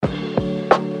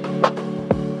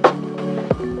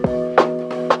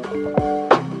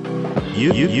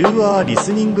You are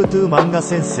listening to Manga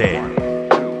Sensei.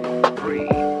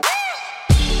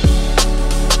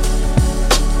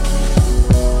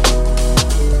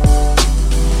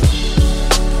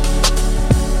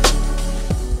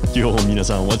 Yo,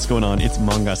 minasan, what's going on? It's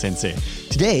Manga Sensei.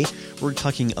 Today, we're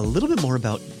talking a little bit more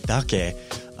about Dakeh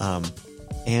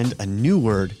and a new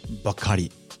word,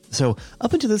 Bakari. So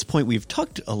up until this point, we've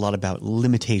talked a lot about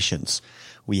limitations.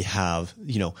 We have,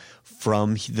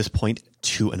 from this point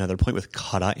to another point with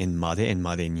kara and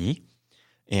made ni.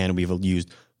 And we've used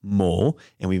mo,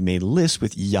 and we've made lists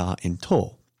with ya and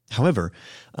to. However,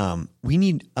 we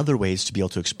need other ways to be able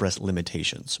to express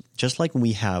limitations. Just like when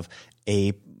we have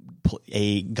a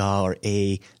ga or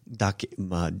a dake,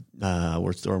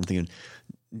 what's the word I'm thinking?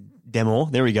 Demo.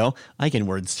 There we go. I can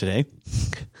words today.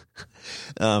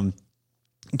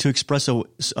 To express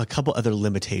a couple other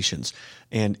limitations.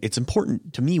 And it's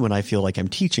important to me when I feel like I'm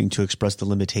teaching to express the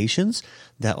limitations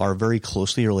that are very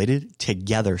closely related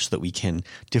together so that we can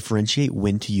differentiate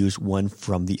when to use one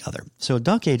from the other. So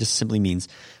Dakeh just simply means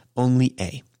only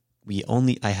a.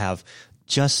 I have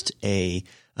just a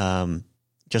bone.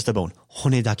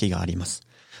 骨だけがあります。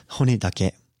骨だ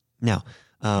け. Now,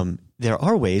 there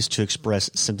are ways to express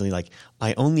simply like,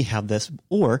 I only have this,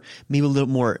 or maybe a little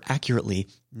more accurately,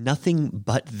 nothing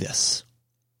but this.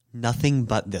 Nothing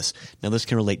but this. Now, this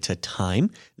can relate to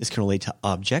time. This can relate to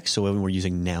objects. So when we're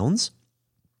using nouns.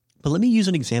 But let me use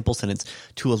an example sentence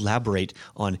to elaborate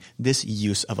on this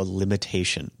use of a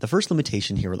limitation. The first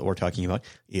limitation here that we're talking about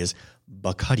is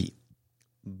bakari.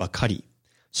 Bakari.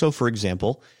 So, for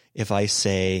example, if I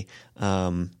say,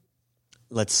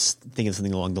 let's think of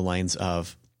something along the lines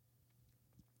of,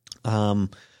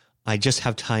 I just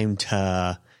have time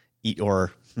to eat,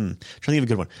 or trying to think of a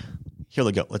good one. Here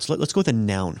we go. Let's go with a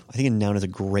noun. I think a noun is a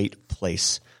great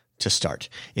place to start.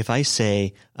 If I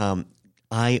say,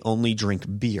 I only drink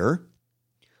beer,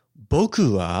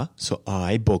 boku wa, so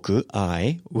boku,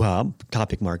 I wa,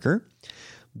 topic marker,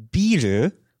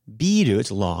 biru,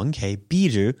 it's long, okay,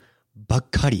 biru,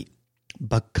 bakari.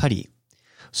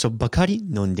 So bakari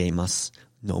nondemasu.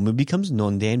 Nomu becomes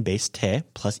nonde and base te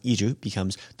plus iru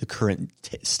becomes the current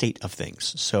state of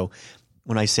things. So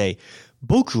when I say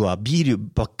boku wa biru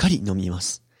bakari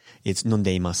nomimasu, it's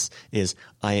nondemasu is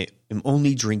I am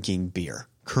only drinking beer.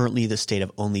 Currently the state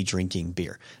of only drinking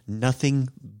beer. Nothing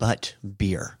but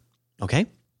beer. Okay?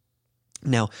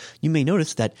 Now, you may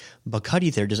notice that bakari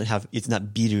there it's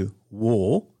not biru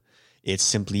wo, it's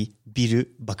simply biru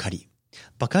bakari.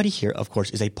 Bakari here, of course,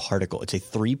 is a particle. It's a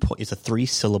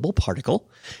three-syllable particle,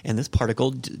 and this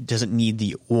particle doesn't need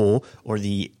the o or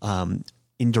the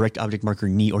indirect object marker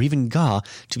ni or even ga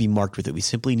to be marked with it. We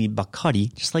simply need bakari,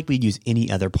 just like we'd use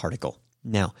any other particle.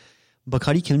 Now,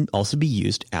 bakari can also be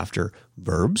used after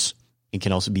verbs. It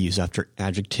can also be used after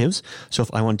adjectives. So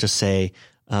if I want to say,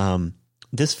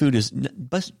 this food is,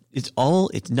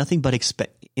 it's nothing but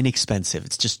inexpensive.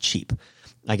 It's just cheap.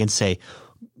 I can say,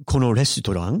 このレス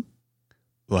トラン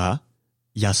は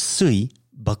安い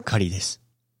ばっかりです。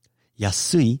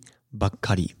安いばっ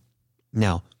かり.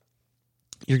 Now,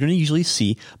 you're going to usually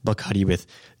see bakari with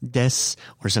des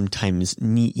or sometimes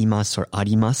ni imasu or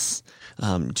arimasu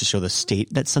to show the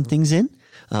state that something's in.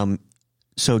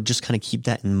 So just kind of keep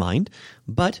that in mind.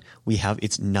 But we have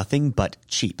it's nothing but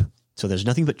cheap. So there's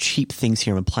nothing but cheap things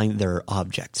here. I'm implying that there are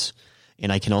objects.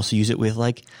 And I can also use it with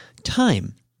like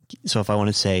time. So if I want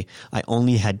to say, I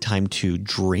only had time to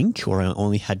drink or I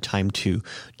only had time to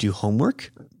do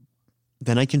homework,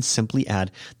 then I can simply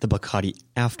add the bakari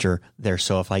after there.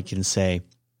 So if I can say,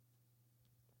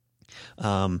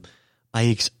 I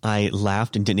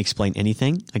laughed and didn't explain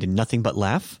anything. I did nothing but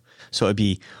laugh. So it'd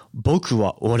be, 僕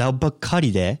は笑うばっか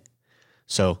りで.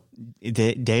 So,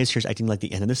 de is here acting like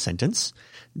the end of the sentence.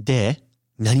 で、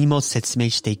何も説明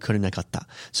してくれなかった.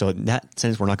 So in that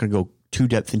sentence, we're not going to go too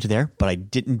depth into there, but I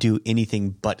didn't do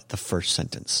anything but the first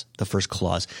sentence, the first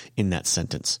clause in that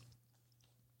sentence.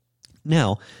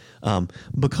 Now,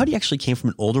 bakari actually came from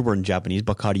an older word in Japanese.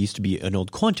 Bakari used to be an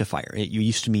old quantifier. It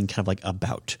used to mean kind of like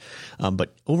about.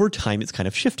 But over time, it's kind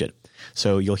of shifted.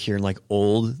 So you'll hear in like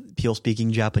old people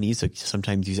speaking Japanese, so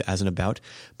sometimes use it as an about.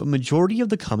 But majority of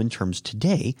the common terms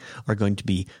today are going to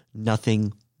be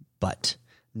nothing but.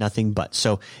 Nothing but.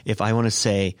 So if I want to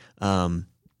say,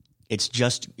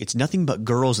 it's nothing but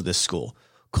girls at this school.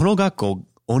 この学校、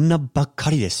女ばっか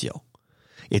りですよ.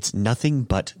 It's nothing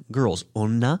but girls.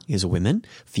 Onna is women,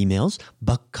 females.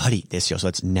 Bakkari desu yo. So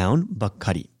that's noun,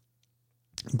 bakkari.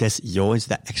 Desu yo is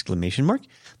that exclamation mark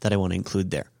that I want to include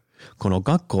there. この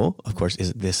学校, of course,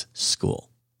 is this school.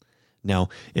 Now,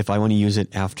 if I want to use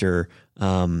it after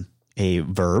a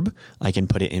verb, I can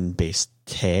put it in base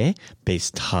te,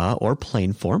 base ta, or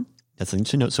plain form. That's something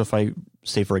to note. So if I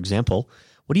say, for example,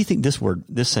 what do you think this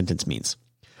sentence means?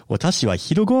 私は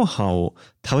昼ご飯を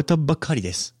食べたばかり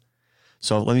です。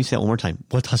So let me say that one more time.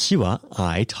 私は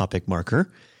I, topic marker.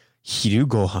 昼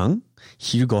ご飯.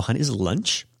 昼ご飯 is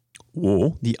lunch.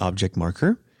 を the object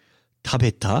marker. 食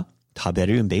べた 食べ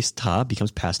る and base た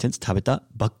becomes past tense. 食べた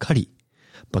ばっかり.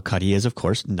 Bakari is, of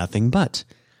course, nothing but.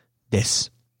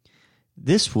 This.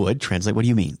 This would translate, what do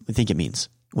you mean? I think it means.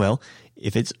 Well,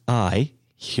 if it's I,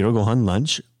 昼ご飯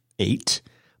lunch, ate.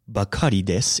 Bakari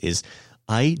des is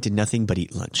I did nothing but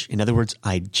eat lunch. In other words,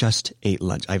 I just ate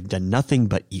lunch. I've done nothing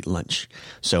but eat lunch.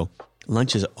 So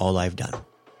lunch is all I've done.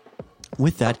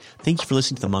 With that, thank you for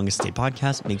listening to the Manga Sensei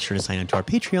podcast. Make sure to sign on to our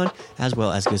Patreon as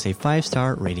well as give us a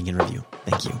 5-star rating and review.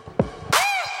 Thank you.